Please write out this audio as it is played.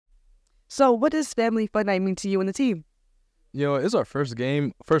So what does family fun night mean to you and the team? It's our first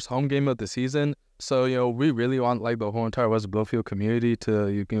home game of the season. So, we really want like the whole entire West Bloomfield community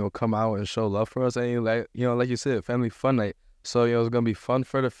to, come out and show love for us. And like you said, family fun night. So, it's gonna be fun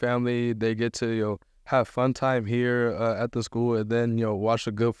for the family. They get to, have fun time here at the school, and then, watch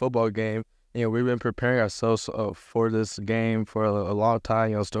a good football game. We've been preparing ourselves for this game for a long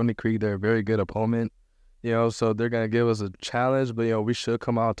time. Stony Creek, they're a very good opponent. So they're gonna give us a challenge, but we should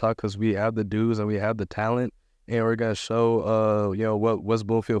come out and talk because we have the dudes and we have the talent, and we're gonna show what West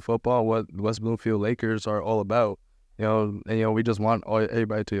Bloomfield football, what West Bloomfield Lakers are all about. And we just want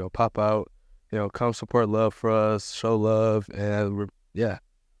everybody to pop out, come support love for us, show love, and yeah.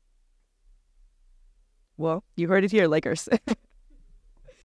 Well, you heard it here, Lakers.